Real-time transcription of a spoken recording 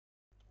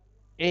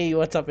Hey,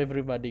 what's up,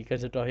 everybody?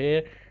 Kazuto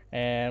here,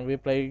 and we're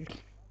playing.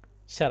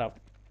 Shut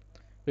up.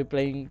 We're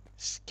playing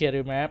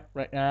scary map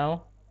right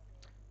now,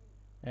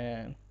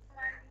 and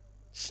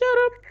shut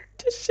up,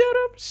 just shut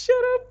up,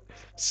 shut up,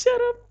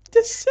 shut up,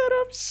 just shut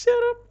up,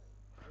 shut up.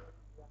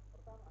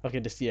 Okay,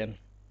 that's the end.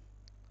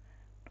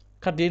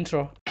 Cut the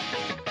intro.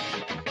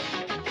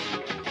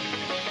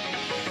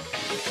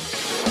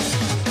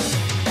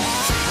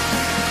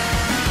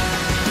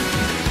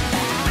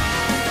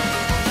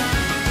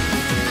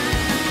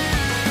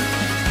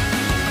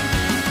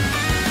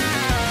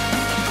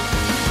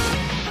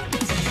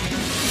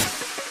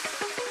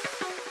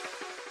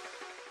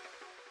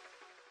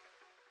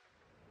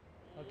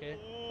 Okay.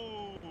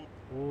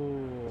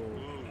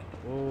 Ooh,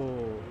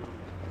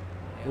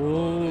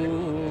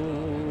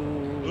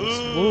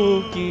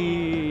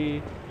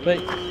 spooky.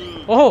 Wait.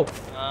 Oh,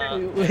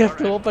 we have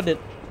to open it.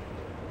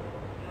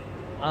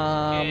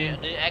 Okay,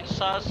 the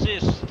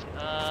Exorcist.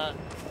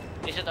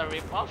 Is it a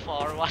rip-off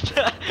or what?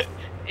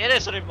 It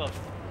is a rip-off.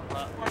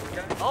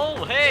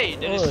 Oh, hey!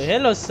 There Oh, is...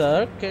 hello,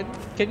 sir. Can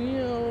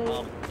you?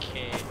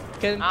 Okay.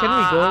 Can we go?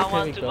 I Can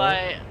want we to go?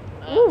 buy.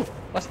 Ooh,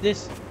 what's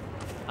this?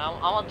 I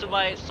want to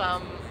buy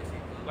some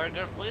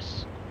burger,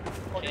 please.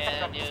 Can you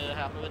help me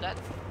with that?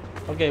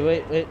 Okay,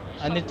 wait.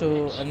 I need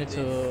to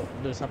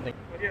do something.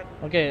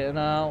 Okay,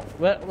 now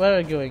where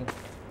are you going?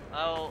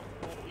 Oh,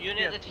 you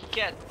need a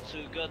ticket to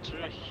go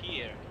through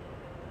here.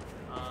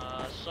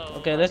 So.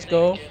 Okay, I let's think-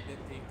 go.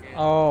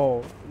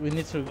 Oh, we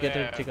need to get a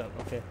Where? ticket.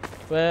 Okay,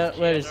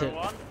 where is The it?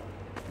 other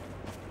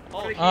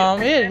one? Oh,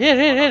 here.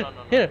 Here. No.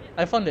 Here,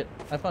 I found it.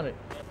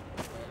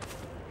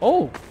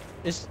 Oh,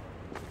 it's.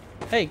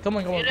 Hey, come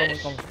on.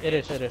 It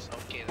is. It is.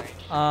 Okay,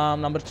 thanks.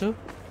 Number 2.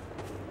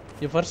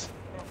 You first.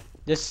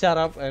 Just shut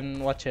up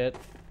and watch it.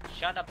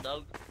 Shut up,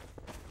 dog.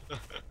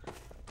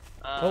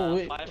 Oh,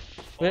 wait. 5,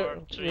 4, Where-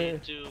 3, where-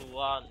 2,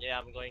 1. Yeah,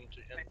 I'm going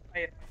to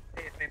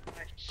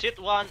sit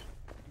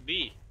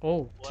 1B.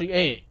 Oh,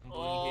 3A.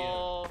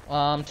 Oh,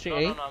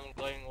 3A. no, I'm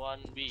going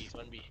 1B.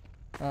 1B.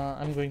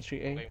 I'm going I'm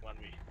 3A. going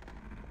 1B.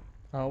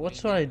 What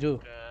should I do?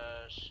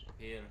 Because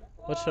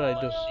What should I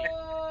do?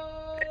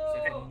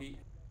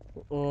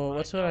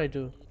 What should I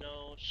do?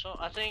 no, so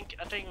I think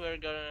we're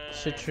gonna.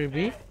 Should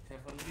 3B?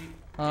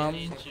 We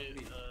need to.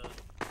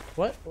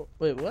 What?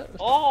 Wait, what?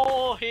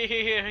 Oh,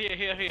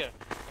 here.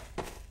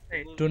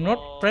 Do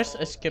not press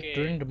escape Okay.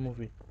 during the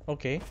movie.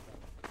 Okay.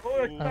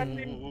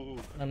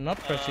 I'm not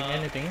pressing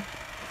anything.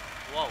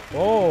 Wow.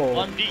 Oh.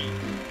 1D.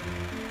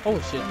 Oh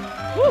shit.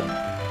 Woo.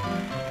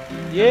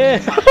 Yeah.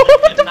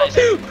 Nice.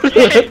 Yay.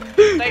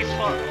 Thanks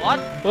for what?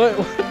 What?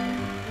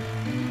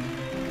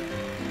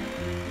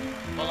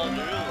 Follow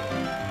the rule.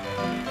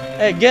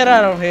 Hey, get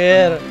out of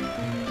here.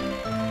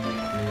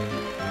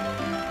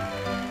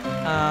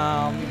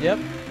 Yep.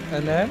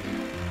 And then?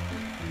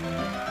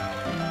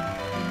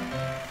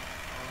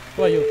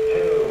 Who are you?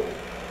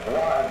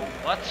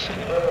 What?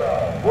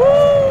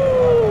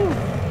 Woo!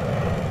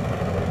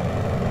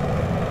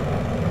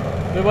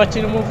 We're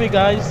watching a movie,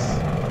 guys.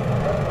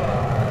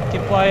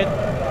 Keep quiet.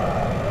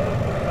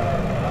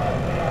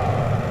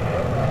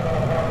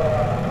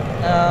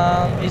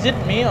 Is it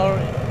me or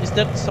is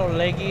that so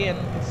laggy and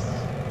it's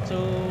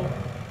too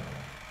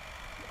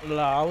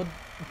loud?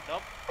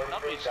 Nope, it's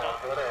not. It's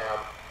not too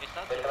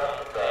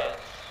loud.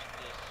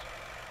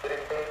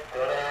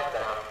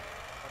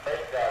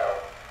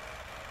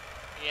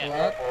 Yeah,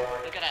 What?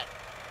 look at that.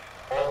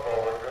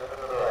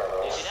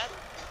 You see that?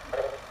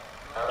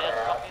 That's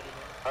fucking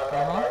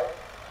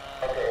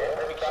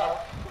big song.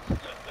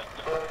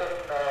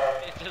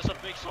 It's just a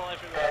big song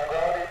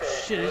everywhere.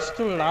 Shit, it's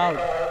too loud.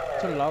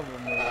 Too loud for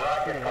me.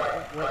 It's too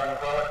loud.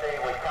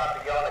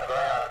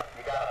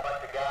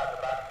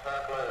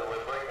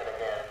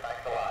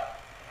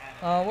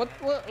 What?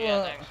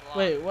 Yeah, thanks a lot.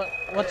 Wait,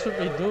 what should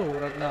we do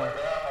right now?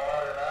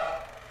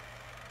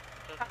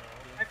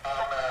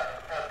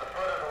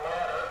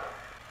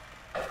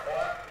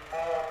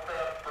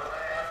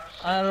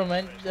 I don't know,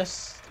 man.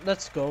 Just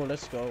let's go. I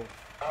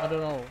don't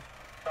know.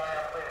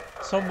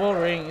 So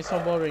boring. It's so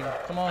boring.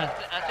 Come on.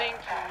 I think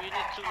we need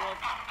to watch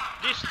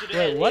this to the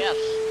Wait, end. what? Yes.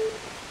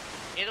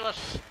 It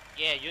was.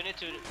 Yeah, you need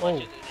to Oh.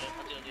 watch it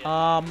until the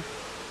end.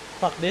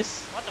 Fuck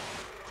this. What the?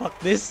 Fuck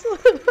this. Oh,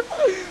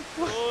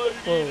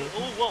 Whoa.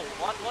 whoa!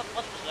 What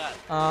was that?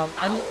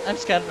 I'm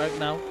scared right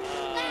now.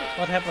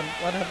 What happened?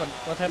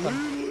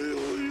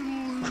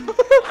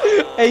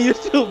 Hey, you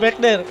two back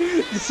there.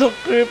 It's so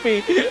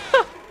creepy.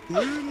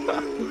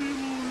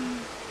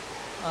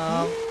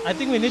 I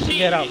think we need to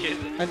get out.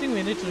 I think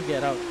we need to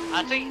get out.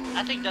 I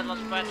think that was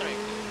Patrick.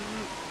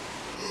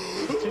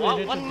 We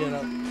need to get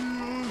out.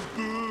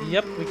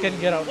 Yep, we can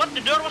get out. What?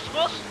 The door was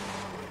closed?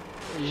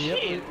 Yep.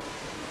 Shit.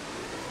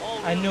 Oh,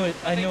 I knew it.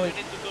 think we need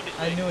to go this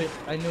way.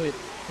 I knew it.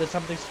 There's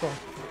something wrong.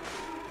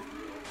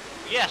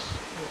 Yes.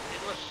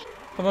 It was.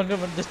 Come on.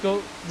 Just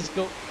go.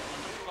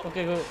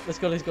 Okay, go. Let's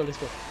go. You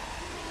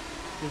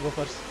go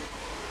first.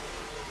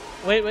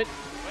 Wait. Wait.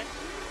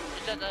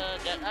 Is that a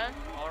dead end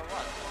or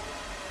what?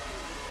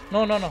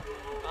 No.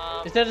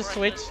 Is that a press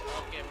switch? it.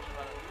 Okay, push the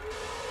button.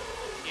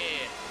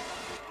 Yeah.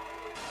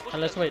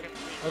 Let's wait.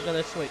 Okay,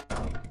 let's wait.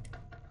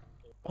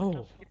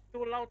 Oh, It's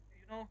too loud,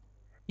 you know.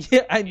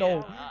 yeah, I Yeah,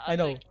 know, I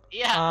know. think,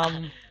 yeah.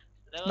 Um,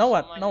 That know was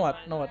what? mine. Know what?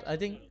 Know what? I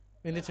think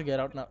we need to get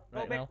out now, Go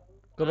right back. now.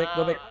 Go back,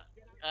 go back.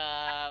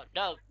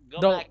 No, go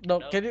Dog, back.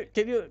 dog, No.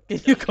 can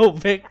you go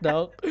back,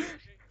 dog?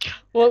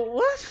 What?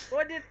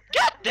 What did?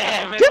 God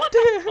damn it! God What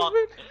the fuck?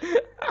 damn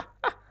it!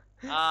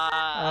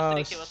 I Oh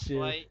think he was shit!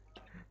 like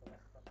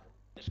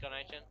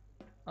disconnection.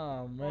 Oh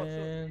Oh, so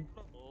man.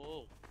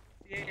 Oh,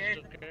 yeah,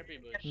 it's too creepy,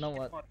 but Know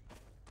what?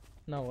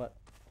 Know what?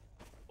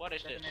 what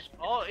is this?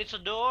 Oh, it's a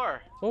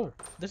door. Oh,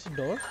 there's a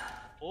door.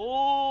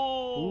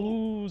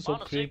 Oh, Ooh, so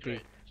found a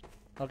creepy. secret.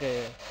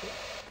 Okay.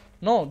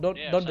 No,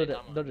 Yeah, don't do that.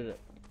 Saitama. Don't do that.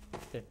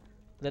 Okay.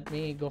 Let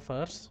me go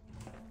first.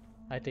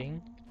 I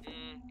think.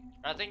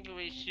 I think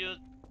we should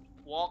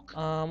walk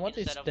What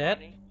is instead of that?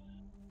 running.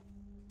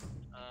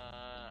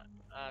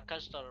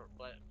 Cursor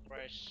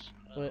press.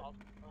 What?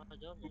 I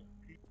don't know.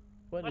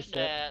 What What's is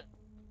that?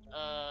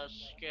 that?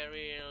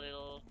 Scary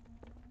little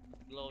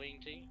glowing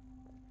thing.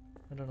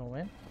 I don't know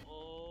when.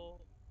 Oh,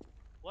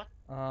 what?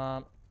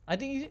 I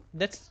think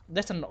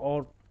that's an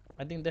orb.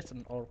 I think that's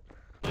an orb.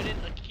 We need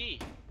a key.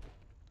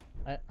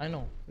 I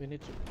know. We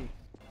need a key.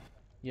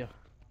 Yeah.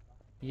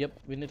 Yep.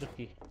 We need a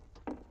key.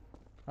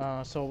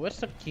 So where's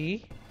the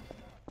key?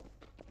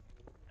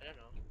 I don't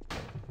know.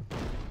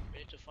 We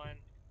need to find.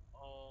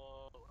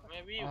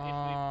 Maybe if we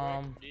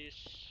Um, break this.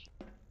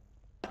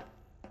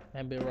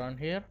 Maybe around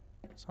here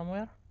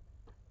somewhere.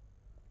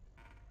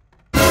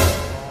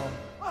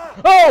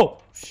 Oh!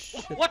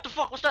 Shit. What the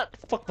fuck was that?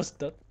 The fuck was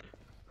that?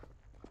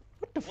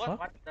 What the What? fuck?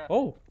 What the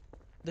Oh,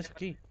 there's a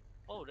key.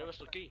 Oh, there was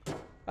the key.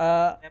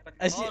 happened?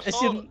 As Oh, you, as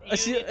so you, you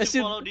as you, need to as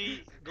you, follow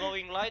the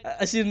glowing light.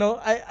 as you know,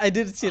 I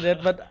didn't see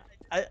that, but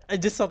I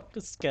just so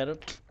scared.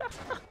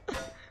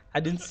 I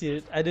didn't see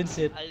it. I didn't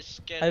see it. I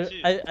scared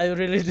too. I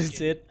really didn't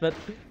see it, but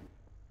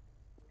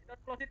Don't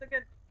close it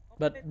again.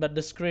 but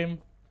the scream,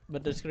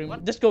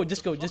 What Just go, the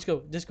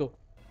just go.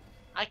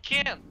 I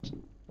can't.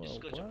 Well,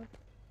 Just go. what?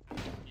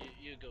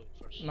 You go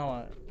first.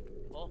 No,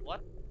 Oh,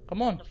 what? come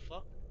What on, the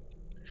fuck?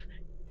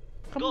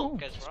 come Go, on,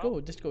 guys, just Rob.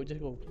 go, just go, just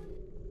go.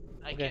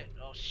 I Okay. can't.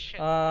 Oh shit.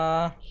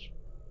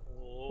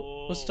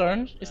 Whose Oh, turn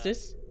what was is that?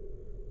 this?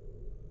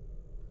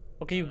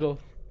 Okay, you go.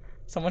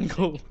 Someone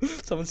go.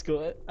 Someone's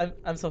go.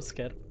 I'm so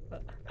scared.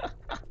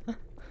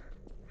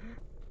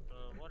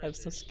 What I'm is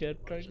so this? scared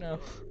What right is now.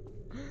 the door?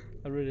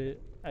 I'm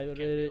Can't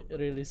be really, opened.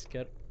 really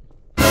scared.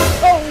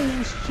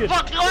 Oh shit!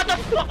 Fuck! What the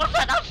fuck was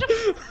that?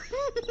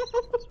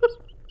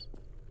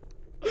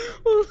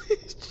 Holy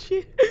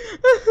shit!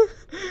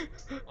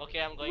 Okay,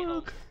 I'm going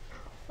home. Fuck.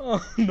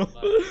 Oh no!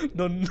 Bye.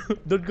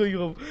 Don't go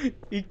home.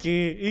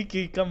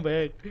 Iki, come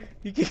back.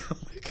 Iki, come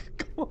back.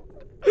 Come on.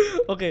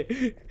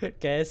 Okay,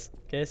 Cass,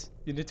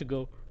 you need to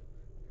go.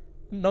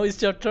 No,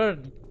 it's your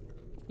turn.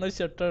 No, it's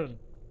your turn.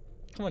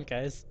 Come on,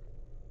 guys.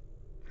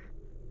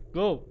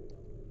 Go.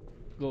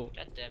 Go.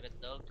 God damn it,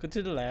 dog. Go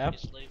to the lab.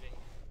 He's leaving.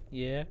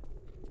 Yeah.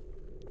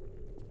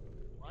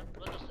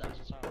 What is that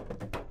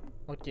sound?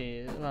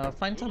 Okay.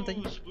 Find something.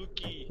 Ooh,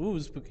 spooky. Ooh,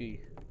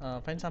 spooky.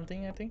 Find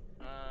something, I think.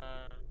 Uh,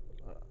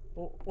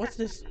 Oh, what's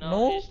this? no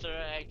No? Easter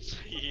eggs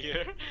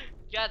here.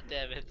 God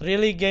damn it.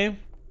 Really, game?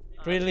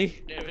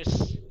 Really? There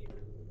is.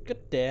 God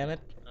damn it.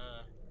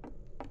 Uh,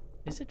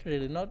 Is it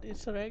really not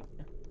Easter egg?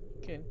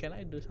 Can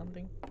I do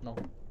something? No.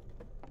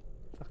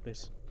 Fuck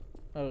this.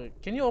 Oh,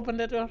 can you open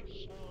that door?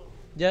 so.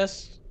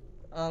 Just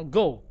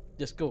go.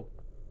 Just go.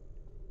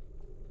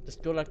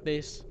 Just go like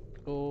this.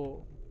 Go.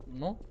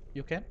 No,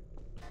 you can.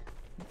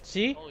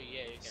 See? Oh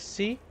yeah, you can.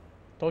 See?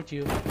 Told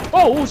you.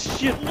 Oh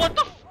shit! What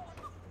the?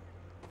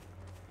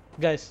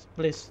 Guys,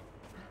 please.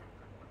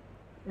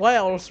 Why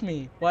always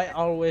me? Why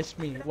always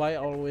me? Why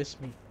always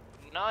me?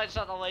 No, it's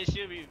not always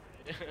you.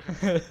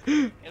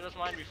 It was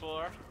mine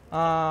before.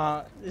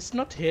 It's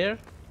not here.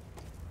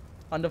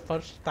 On the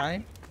first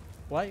time.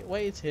 Why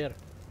it's here?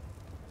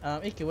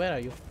 Iki, where are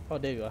you? Oh,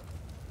 there you are.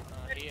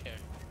 Here.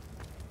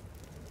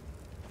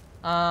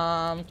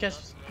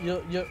 Cass,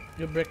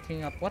 you're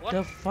breaking up. What What?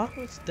 the fuck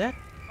was that?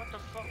 What the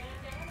fuck?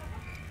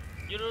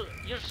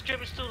 Your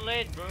script is too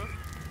late, bro.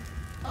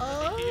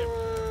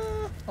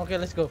 Okay,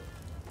 let's go.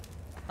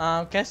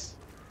 Cass,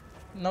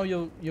 now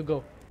you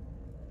go.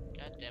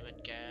 God damn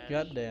it, guys.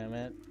 God damn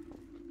it.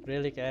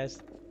 Really,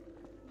 Cass?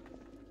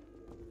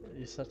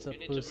 You're such a You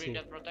need to bring pussy.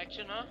 that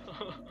protection, huh?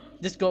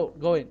 Just go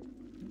in.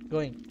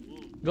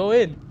 Ooh. Go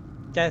in.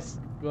 Cass,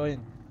 go in.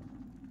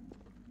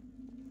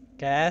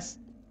 Cass,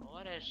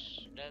 What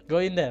is that go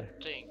in there.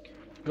 thing?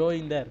 Go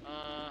in there.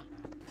 Uh.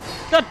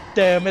 God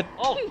damn it.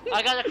 Oh,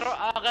 I got a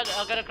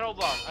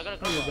crowbar. I got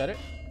a Oh, you crowbar got it?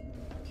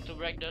 to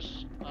break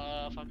this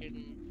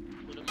fucking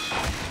wooden.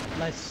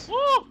 Nice.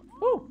 Woo!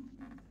 Woo.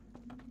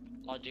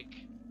 Logic.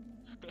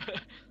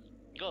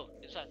 Go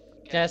inside.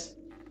 Cass,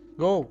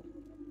 go.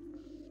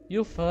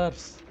 You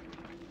first.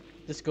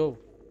 Just go.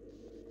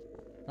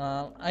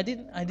 I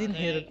didn't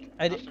hear it.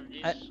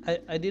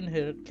 I didn't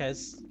hear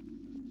Cass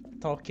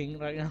talking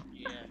right now.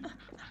 Yeah.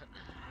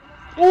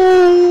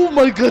 Oh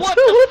my god. What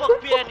the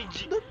fuck,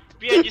 PNG?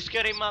 PNG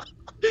scary Mac.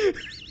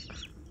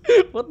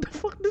 What the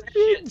fuck this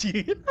Shit.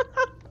 PNG?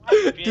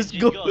 Just PNG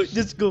go, ghost.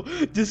 just go,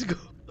 just go.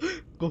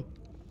 Go,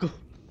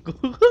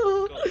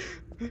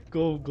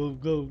 go,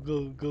 go. Go.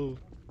 Go.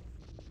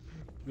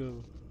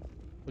 Go.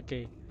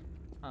 Okay.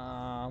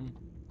 Um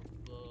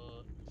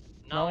Uh,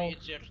 now now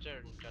it's your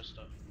turn,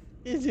 Casto.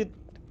 is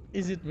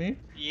it me?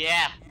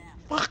 Yeah,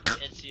 Fuck.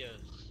 it's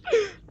yours.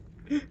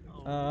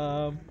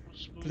 Oh,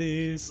 spooky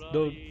Please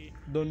bloody.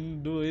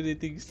 don't do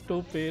anything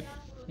stupid.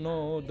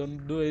 No,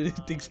 don't do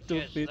anything Yes,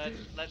 stupid.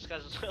 let's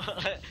Casto.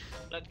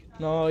 let.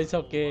 No, it's Oh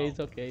okay. wow. It's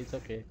okay. It's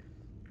okay.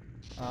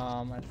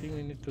 I think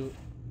we need to.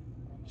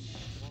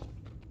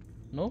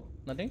 No,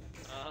 nothing.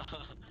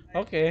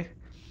 Okay,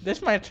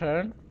 this my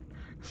turn.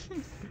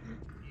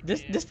 Yeah.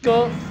 Just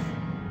go.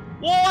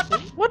 What the?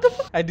 What the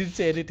fuck? I didn't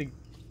say anything.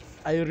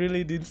 I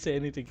really didn't say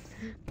anything.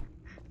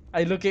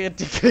 I looking at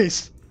you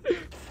guys.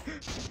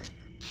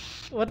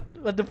 What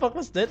the fuck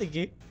was that,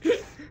 Iggy?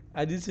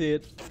 I didn't see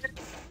it.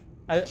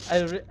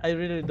 I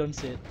really don't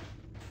see it.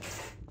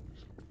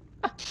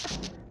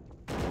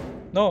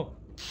 No.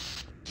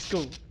 Let's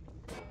go.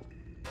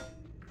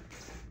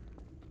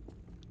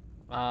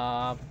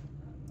 Um.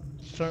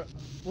 Sure.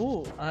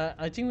 Ooh.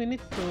 I think we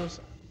need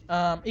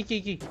to.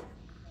 Iki.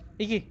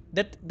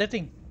 That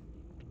thing.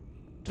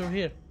 Through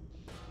here.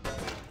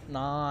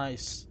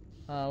 Nice.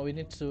 We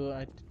need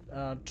to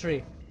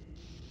tree.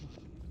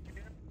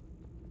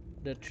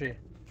 The tree.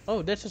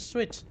 Oh, there's a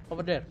switch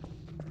over there.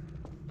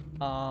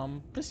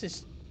 This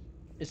is.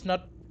 It's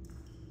not.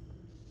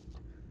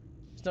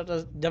 It's not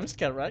a jump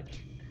scare, right?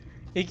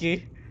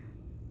 Iki.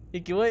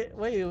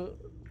 Why you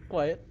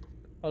quiet?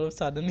 All of a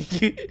sudden,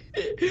 Iki.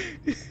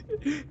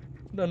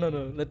 No.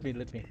 Let me.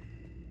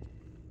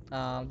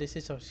 This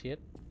is our shit.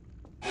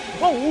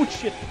 Oh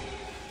shit.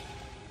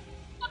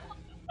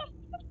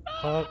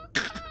 Fuck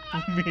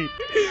me.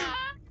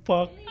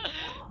 Fuck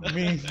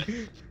me.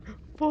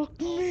 Fuck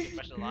Oh, me.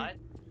 press the light.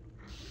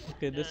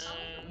 Okay, that's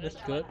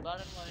good.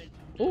 Bottom light.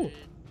 Oh,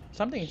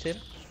 something is here.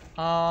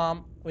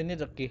 We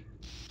need a key.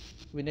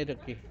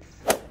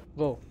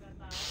 Go.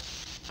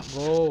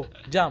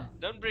 Jump.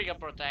 Don't bring a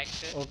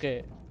protection.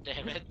 Okay.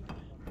 Damn it.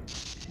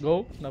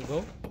 Go. Now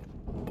go.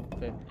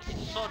 Okay.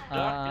 It's so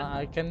dark.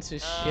 I can see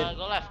shit.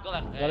 Go left. Go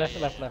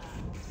left.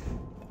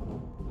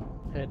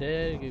 Okay,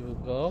 there you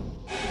go.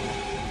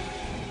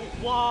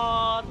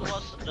 What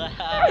was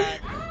that?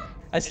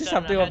 I see Is that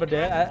something a over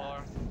there.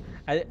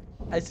 headcrab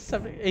I see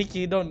something.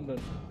 Iki, don't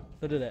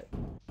do that.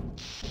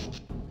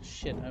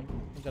 Shit, I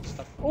got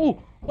stuck. Oh,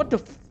 what the?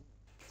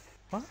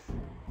 What?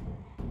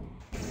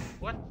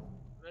 What?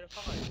 Where the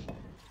fuck are you?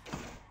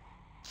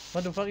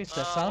 What the fuck is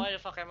that sound? Why the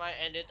fuck am I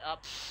ended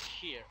up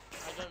here?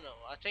 I don't know.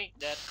 I think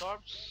that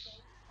corpse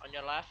on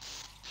your left.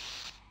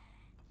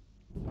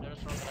 There's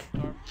from that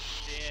corpse.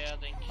 Yeah, I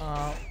think.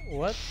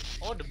 What?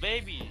 Oh, the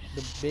baby.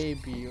 The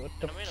baby. What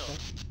the Camino.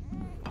 fuck?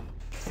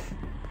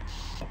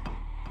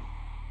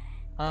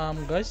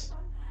 Guys.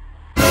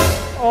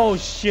 Oh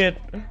shit.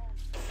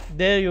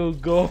 There you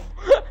go.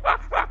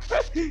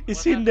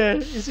 It's in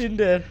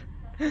there.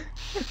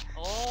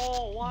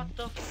 Oh, what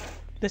the fuck?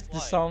 That's the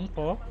Why? sound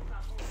for.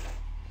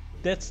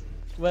 That's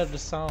where the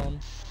sound.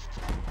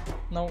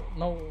 No,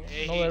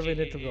 where we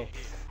need to go.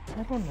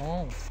 I don't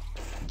know.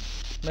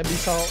 Maybe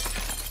so.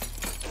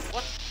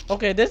 What?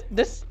 Okay,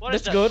 that's What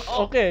is that? good.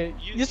 Oh, okay,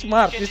 you you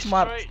smart. can You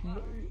smart.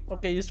 destroy-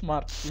 Okay, you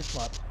smart.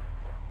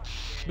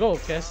 Go,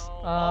 Cass.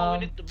 Oh,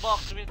 we need the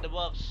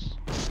box.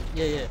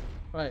 Yeah.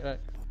 Right.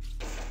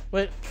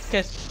 Wait,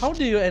 Cass, how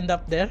do you end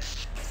up there?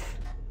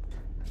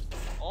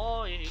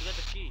 Oh, you got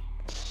the key.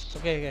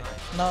 Okay.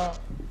 Now,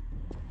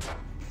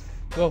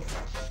 go.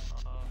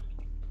 Uh,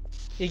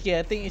 Iki,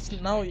 I think it's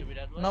now. going to be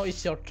that one? Now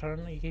it's your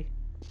turn, Iki.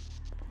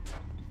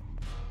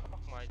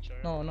 Fuck my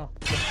turn. No.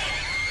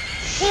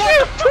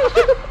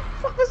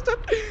 What was that?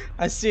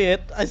 I see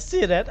that.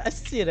 I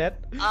see that.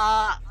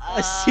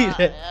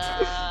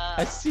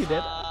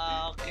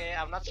 Okay,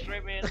 I'm not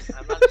screaming.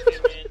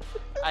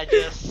 I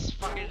just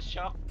fucking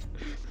shocked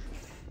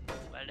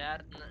by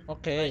that.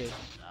 Okay.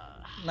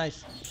 Like,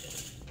 Nice.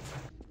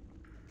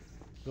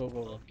 Go.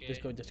 okay.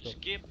 Just go.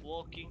 Skip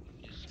walking.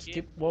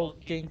 Keep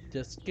walking.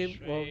 Just keep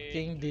Straight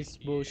walking. This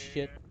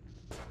bullshit.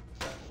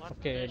 What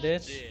Okay, is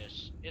this.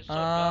 this? It's so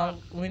dark.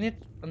 We need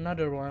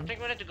another I one.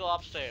 think we need to go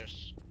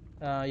upstairs.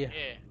 Yeah.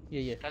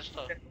 Yeah. That's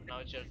tough. Now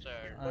it's your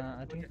turn.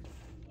 I think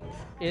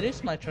it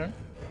is my turn.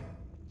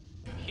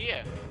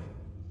 Here.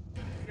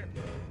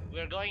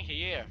 We're going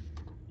here.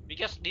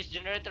 Because this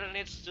generator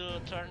needs to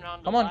turn on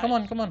the Come on. lights.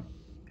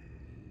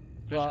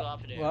 Let's go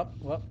up there.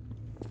 Go up.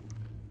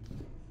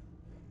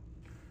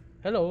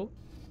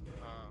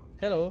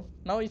 Hello.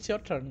 Now it's your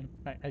turn.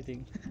 I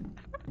think.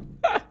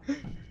 Damn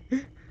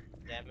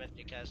it,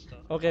 Nicasto.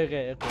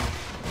 Okay.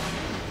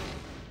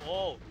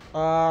 Oh,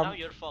 now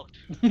you're fucked.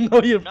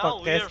 No, you're Now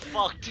fucked. we're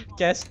fucked.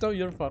 Casto,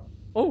 you're fucked.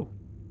 Oh,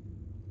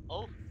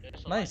 Oh,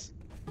 there's a nice.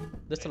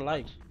 That's a Very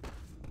light. much.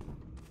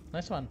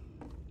 Nice one.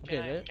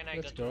 Okay, Can I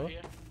let's go go. through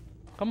here?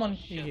 Come on, Oh,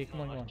 shit, Iggy, come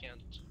no, on. I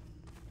can't.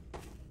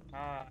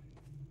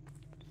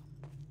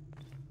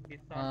 It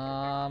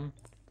sounds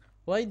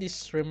Why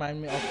this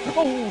remind me of?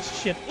 Oh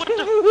shit! What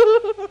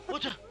the?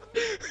 What the?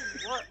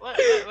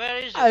 Where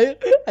is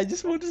it? I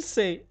just want to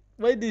say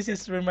why this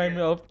is remind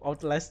me of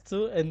Outlast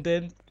 2 and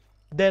then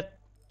that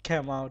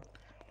came out.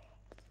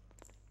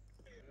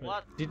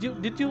 What? Did you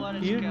What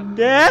is hear Cap?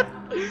 that?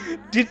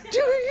 Did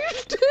you hear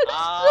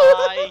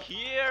I that?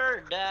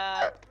 hear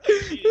that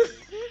too.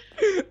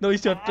 No,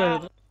 it's your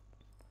turn.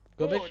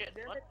 Go Oh, back. Shit,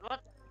 what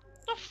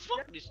the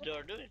fuck this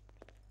door doing?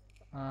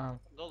 Uh,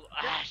 Go,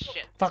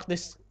 shit. fuck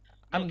this.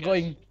 I'm Okay.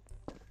 going.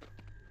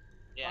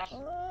 Yes.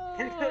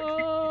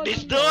 Oh,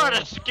 This no. door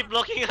that's keep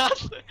blocking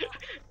us.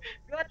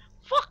 God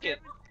Fuck it.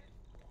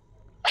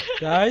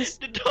 Guys,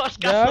 The door's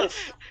guys,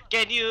 castle.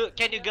 Can you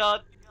go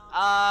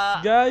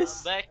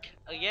guys, back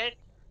again?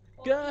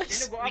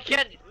 guys. go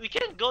We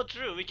can go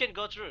through. We can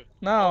go through.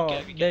 Now,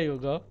 Okay, we there can. you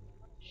go.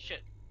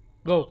 Shit.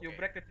 Go, You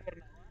break the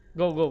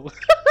door. go.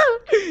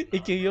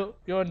 Iki, you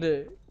on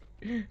the.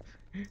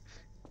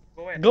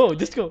 Go ahead. Go,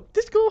 just go.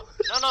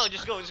 No,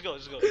 just go. Just go.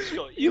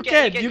 You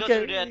can can, go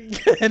through that.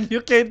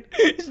 you can.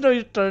 It's no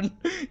your turn.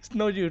 It's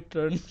no your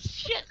turn.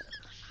 Shit.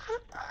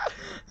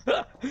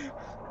 Fuck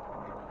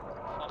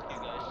you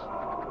guys.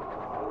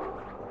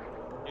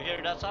 You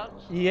hear that sound?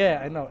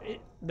 Yeah, I know.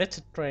 That's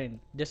a train.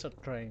 Just a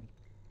train.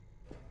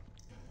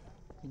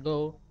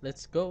 Go.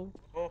 Let's go.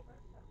 Go.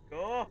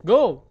 Go.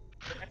 Go.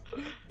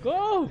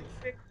 Go.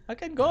 I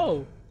can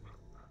go.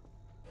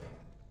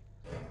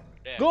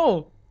 There.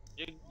 Go.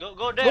 You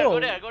go there. Go. Go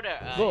there.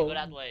 Go. Go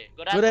that way.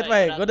 Go Go that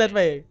way. Go that way.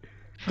 way.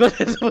 Go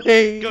that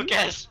way. Go,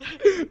 Cass.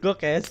 Go,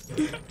 Cass.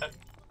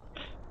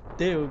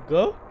 There you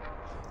go.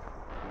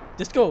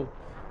 Just go.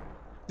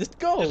 Just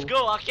go. Let's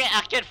go. I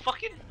can't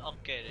fucking.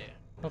 Okay, there.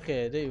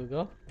 Okay, there you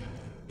go.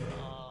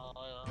 Uh,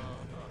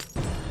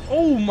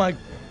 Oh my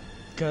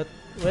god.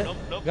 Wait,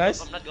 nope,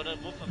 guys. I'm not gonna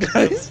move.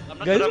 Guys, I'm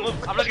not guys. gonna move.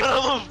 I'm not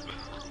gonna move.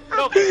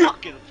 No,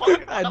 fucking.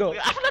 I know.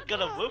 I'm not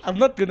gonna move. I'm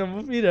not gonna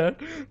move either.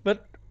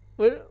 But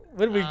where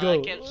we I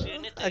go? can't see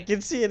anything. I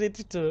can see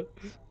anything too.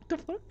 What the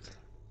fuck?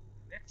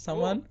 Let's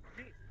Someone? go.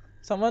 See,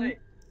 Someone? Hey,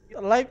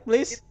 Alive,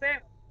 please? it's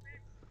safe.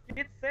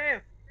 It's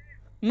safe.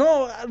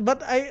 No,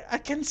 but I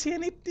can't see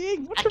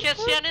anything. What I the can't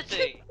see fuck?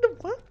 anything. What the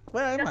fuck?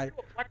 Where am Just I? go.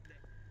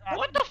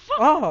 What the fuck?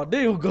 Oh,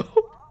 there you go.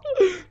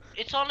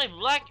 It's only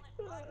black.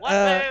 What?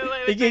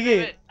 Iki,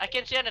 Wait. I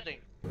can't see anything.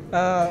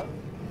 Go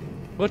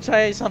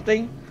try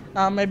something.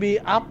 Maybe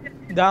up,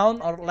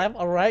 down, or left,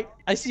 or right.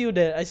 I see you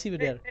there. I see you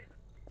there.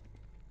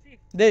 See.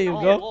 There you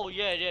go. Oh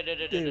yeah, there.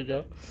 There you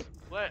go.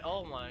 Where?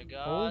 Oh my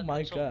god. Oh my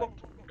it's so god.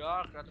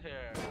 dark out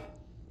here.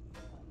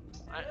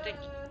 I think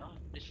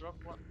this rock.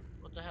 What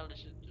the hell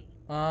is it do?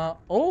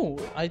 Oh,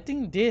 I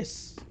think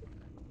this.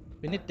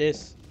 We need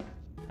this.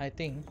 I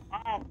think.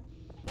 Ow.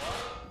 I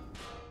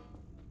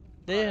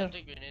There. don't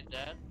think we need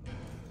that.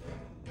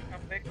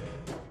 Come back.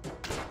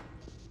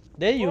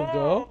 There you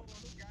go. Oh,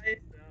 guys.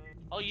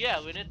 Oh yeah,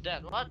 we need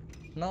that. What?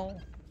 No.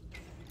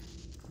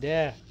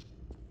 There.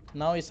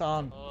 Now it's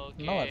on.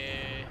 Okay. Now what?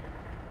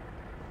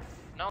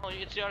 No,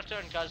 it's your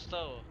turn,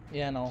 Casto.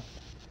 Yeah, no.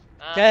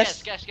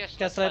 Guess. Guess,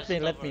 let me.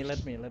 Let me.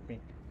 Let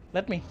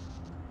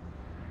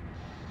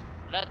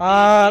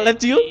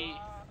you? me-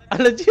 I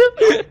let you.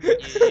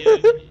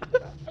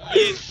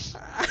 Yes.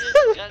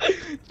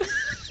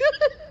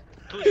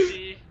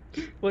 Pussy.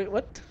 Wait,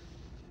 what?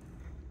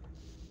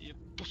 You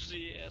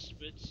pussy ass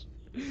bitch.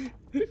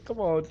 Come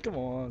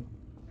on.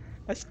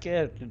 I'm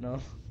scared, you know.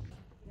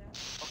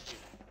 Fuck you.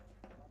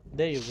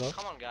 There you go.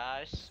 Come on,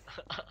 guys.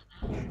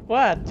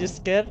 What? You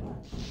scared?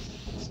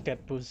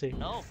 Scared pussy.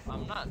 No,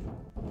 I'm not.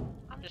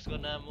 I'm just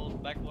gonna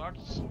move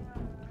backwards.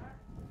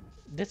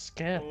 That's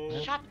scared. Oh.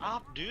 man. Shut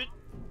up, dude.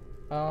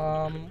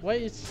 Why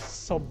is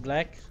so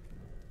black?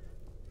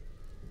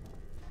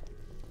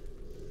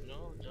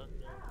 No, don't.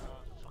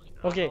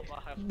 Fucking. Okay, I hope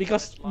I have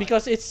because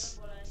flashlight. it's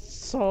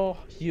so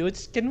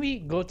huge. Can we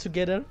go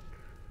together?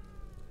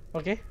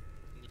 Okay.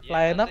 Yeah,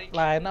 line I up, think-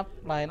 line up.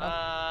 Line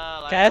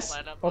Cash?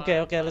 line up, Okay,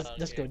 line okay, up. let's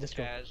just go, just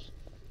go. Cash.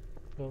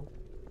 Go.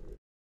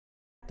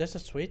 There's a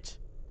switch.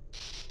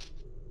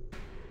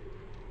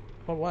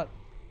 For what?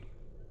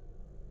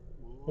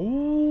 You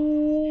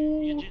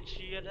Ooh. didn't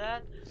see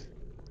that?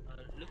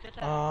 Look at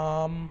that.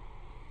 Uh,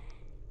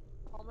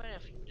 How many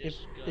of if this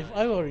if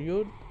guy? I were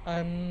you,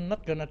 I'm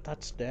not gonna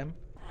touch them.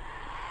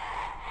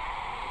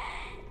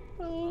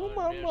 Oh, They're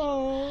mama,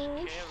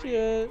 so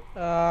scary.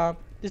 shit.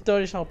 This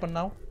door is open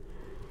now.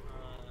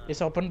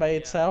 It's open by yeah.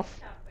 itself.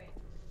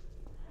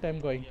 Okay, I'm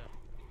going. Yeah.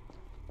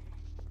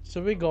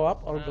 Should we go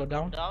up or go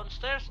down?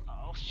 Downstairs?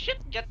 Oh shit!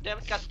 Get damn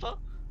it, Casto!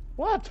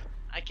 What?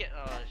 I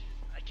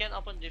can't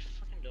open the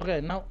fucking door.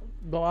 Okay, now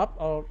go up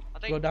or I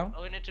think go down.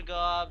 we need to go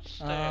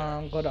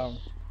upstairs. Go down.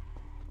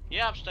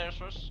 Yeah, upstairs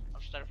first.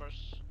 Upstairs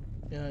first.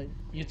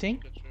 You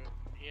think? Go through.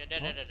 Yeah,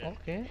 there.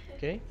 Okay,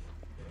 okay.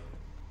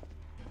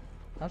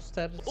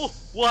 Upstairs. Oh,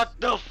 what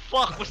the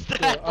fuck was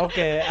that?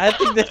 Okay, I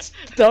think that's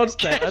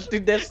downstairs. I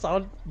think that's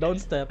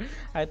downstairs.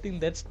 I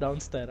think that's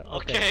downstairs.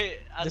 Okay. Okay,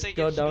 I Just think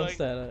go it's going-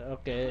 downstairs.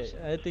 Okay,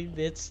 I think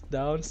that's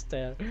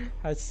downstairs.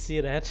 I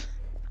see that.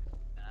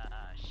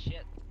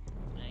 Shit.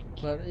 Thank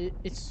you. But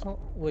it's so.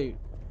 Wait,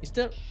 is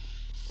there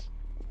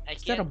I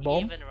Is that a can't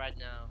bomb? even right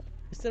now.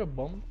 Is there a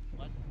bomb?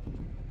 What?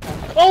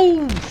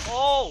 Oh!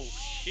 Oh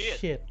shit!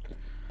 Shit.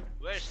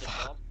 Where's the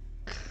bomb?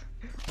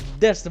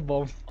 There's the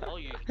bomb. Oh,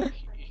 you can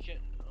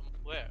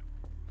where?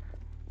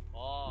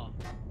 Oh,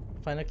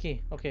 Find a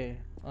key. Okay.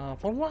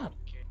 For what?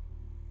 okay.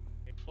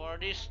 For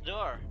this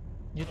door.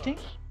 You Of think?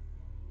 course.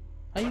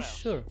 Are you What else?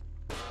 sure?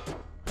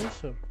 Are you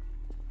sure?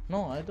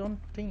 No, I don't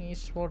think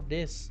it's for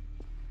this.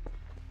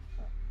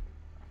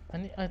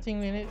 I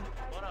think we need.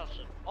 What else?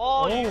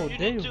 Oh, Oh, you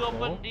there need you to open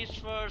go. this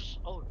first.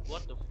 Oh,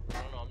 what the? No,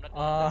 no, I'm not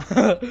Uh,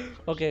 gonna open it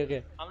first. okay,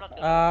 okay. I'm not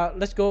gonna.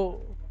 Let's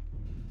go.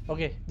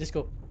 Okay, let's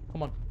go.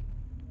 Come on.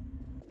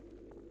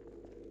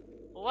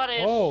 What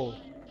is Oh,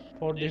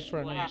 four this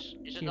different place?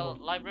 Is it a keyboard.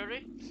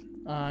 library?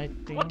 I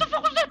think. What the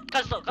fuck was that?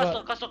 Cancel, cancel,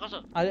 What? cancel,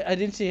 cancel. I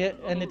didn't see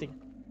anything.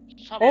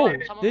 Someone,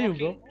 Oh, someone there you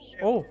walking.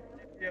 go. Oh.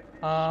 Yep.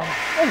 Oh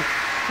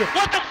shit.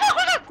 What the fuck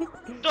was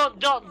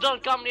that?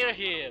 Don't come near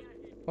him.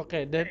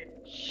 Okay, then.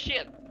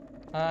 Shit.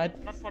 Not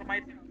for my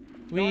team.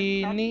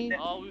 We Don't touch need. them.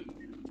 Oh,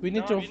 We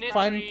need No, to we need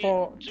find three,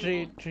 for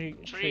two,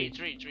 three.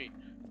 three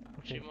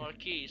Okay. more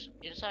keys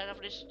inside of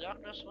this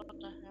darkness. What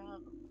the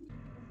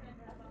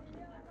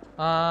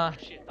hell?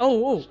 Shit. Oh,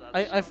 What's that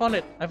I sound? found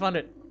it. I found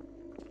it.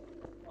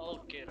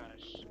 Okay,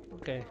 nice.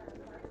 Okay.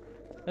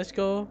 Let's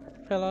go,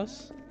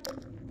 fellas.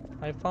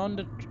 I found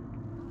the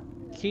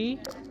key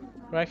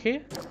right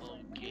here.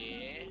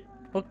 Okay.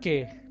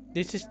 Okay,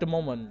 this is the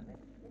moment.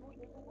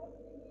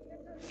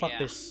 Fuck Yeah.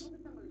 this.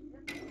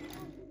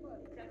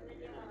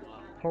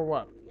 Wow. For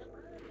what?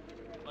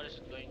 What is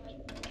it going to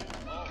do?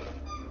 Oh.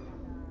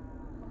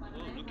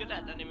 Oh, look at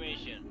that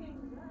animation.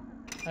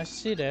 I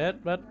see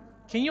that, but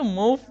can you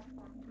move?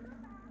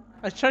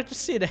 I tried to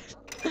see that.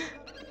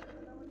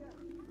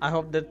 I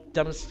hope that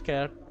jump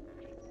scare.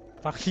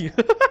 Fuck you.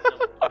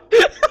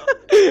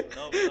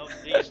 Nope, nope,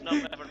 please,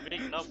 nope, ever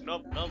big, nope,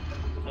 nope, nope,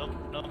 nope,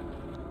 nope.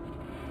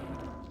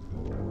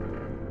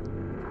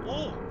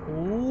 Oh,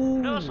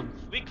 that was a Ooh.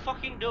 big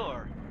fucking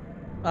door.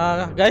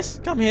 Guys,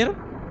 come here.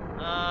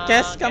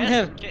 Cass, come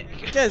here.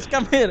 Cass,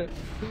 come here.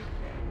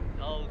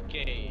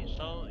 Okay,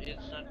 so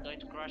it's not going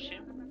to crush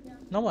him?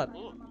 Now what?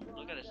 Oh,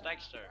 look at his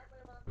texture.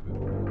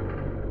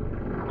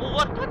 Oh,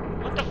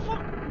 what the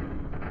fuck?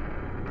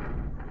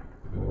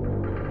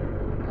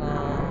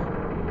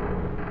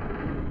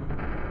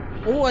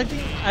 Oh,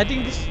 I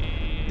think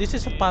this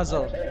is a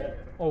puzzle.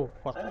 Oh,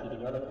 fuck. I'm the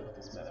developer of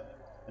this map,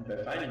 and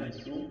by finding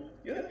this room,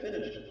 you have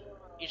finished it.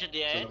 Is it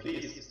the So end?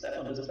 please, step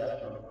on this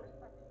platform.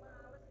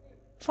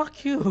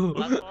 Fuck you.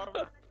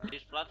 Platform?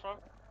 This platform?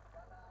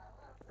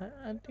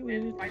 I think we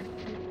need. Fine.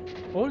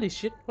 Holy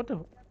shit! What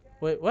the?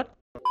 Wait, what?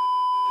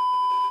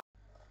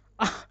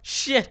 Ah,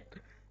 shit!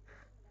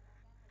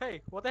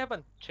 Hey, what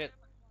happened? Shit.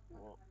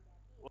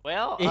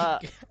 Well,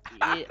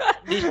 Eh,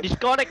 this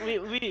disconnect,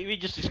 we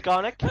just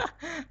disconnect. I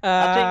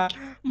uh, think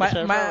my the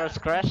server my was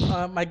crashed.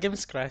 my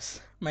game's crash.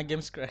 My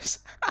game's crash.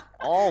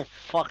 Oh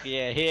fuck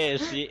yeah, here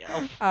is the.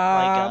 Oh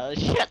my Uh, god,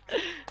 shit.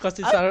 Cause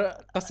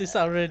it's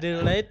already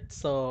late,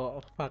 so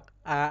fuck.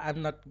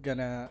 I'm not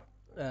gonna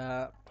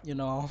you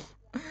know,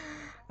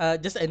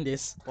 just end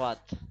this. What?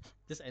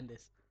 Just end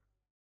this.